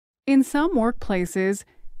In some workplaces,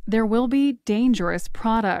 there will be dangerous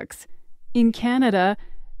products. In Canada,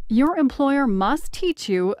 your employer must teach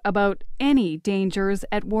you about any dangers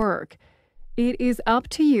at work. It is up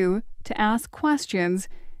to you to ask questions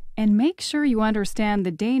and make sure you understand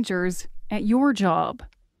the dangers at your job.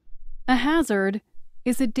 A hazard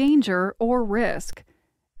is a danger or risk.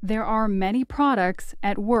 There are many products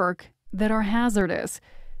at work that are hazardous.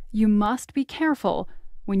 You must be careful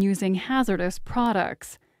when using hazardous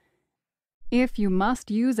products. If you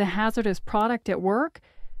must use a hazardous product at work,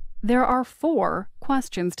 there are 4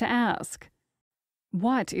 questions to ask.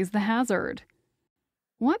 What is the hazard?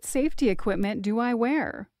 What safety equipment do I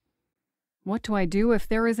wear? What do I do if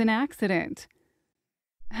there is an accident?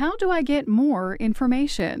 How do I get more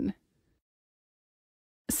information?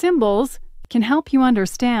 Symbols can help you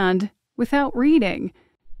understand without reading.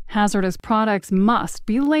 Hazardous products must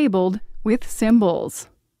be labeled with symbols.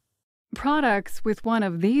 Products with one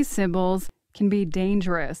of these symbols can be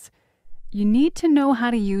dangerous. You need to know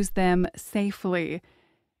how to use them safely.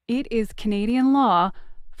 It is Canadian law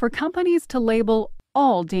for companies to label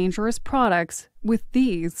all dangerous products with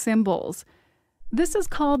these symbols. This is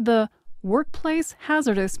called the Workplace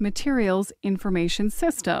Hazardous Materials Information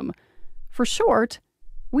System. For short,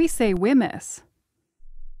 we say WHMIS.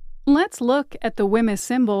 Let's look at the WHMIS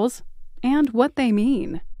symbols and what they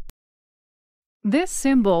mean. This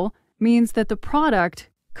symbol means that the product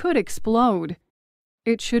could explode.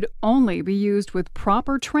 It should only be used with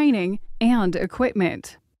proper training and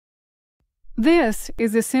equipment. This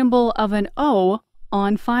is a symbol of an O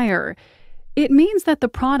on fire. It means that the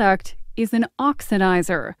product is an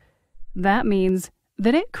oxidizer. That means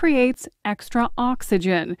that it creates extra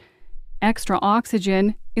oxygen. Extra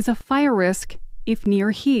oxygen is a fire risk if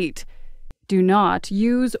near heat. Do not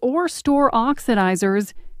use or store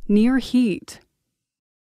oxidizers near heat.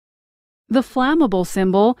 The flammable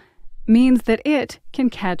symbol means that it can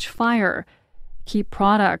catch fire. Keep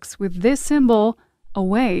products with this symbol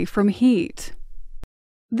away from heat.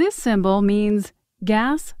 This symbol means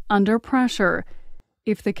gas under pressure.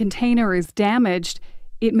 If the container is damaged,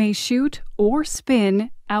 it may shoot or spin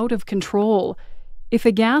out of control. If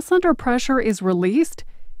a gas under pressure is released,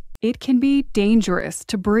 it can be dangerous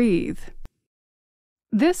to breathe.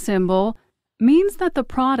 This symbol means that the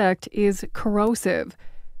product is corrosive.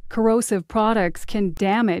 Corrosive products can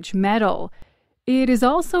damage metal. It is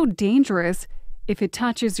also dangerous if it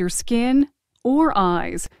touches your skin or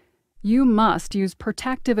eyes. You must use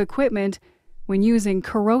protective equipment when using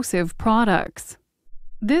corrosive products.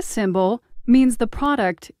 This symbol means the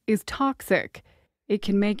product is toxic. It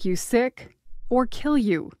can make you sick or kill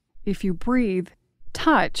you if you breathe,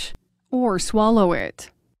 touch, or swallow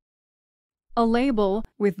it. A label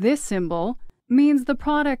with this symbol means the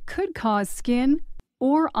product could cause skin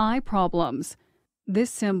or eye problems. This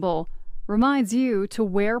symbol reminds you to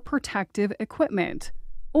wear protective equipment,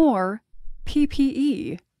 or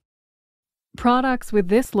PPE. Products with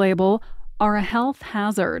this label are a health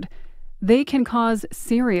hazard. They can cause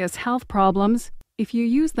serious health problems if you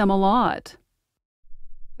use them a lot.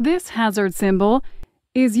 This hazard symbol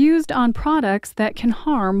is used on products that can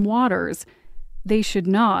harm waters. They should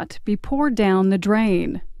not be poured down the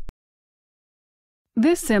drain.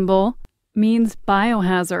 This symbol means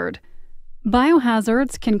biohazard.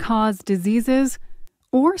 Biohazards can cause diseases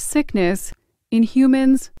or sickness in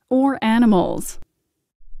humans or animals.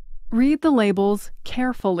 Read the labels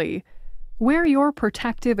carefully. Wear your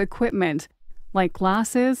protective equipment, like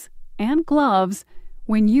glasses and gloves,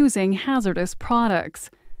 when using hazardous products.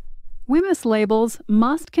 WHMIS labels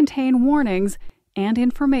must contain warnings and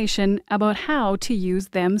information about how to use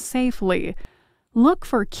them safely. Look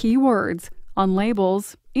for keywords on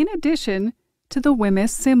labels in addition to the WHMIS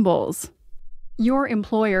symbols. Your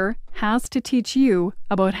employer has to teach you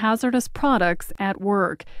about hazardous products at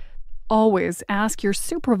work. Always ask your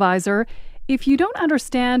supervisor if you don't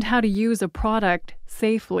understand how to use a product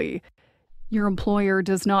safely. Your employer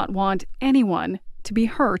does not want anyone to be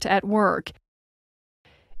hurt at work.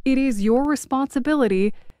 It is your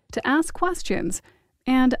responsibility to ask questions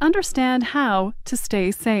and understand how to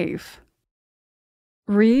stay safe.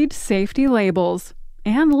 Read safety labels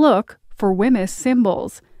and look for WHMIS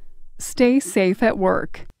symbols. Stay safe at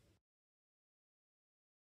work.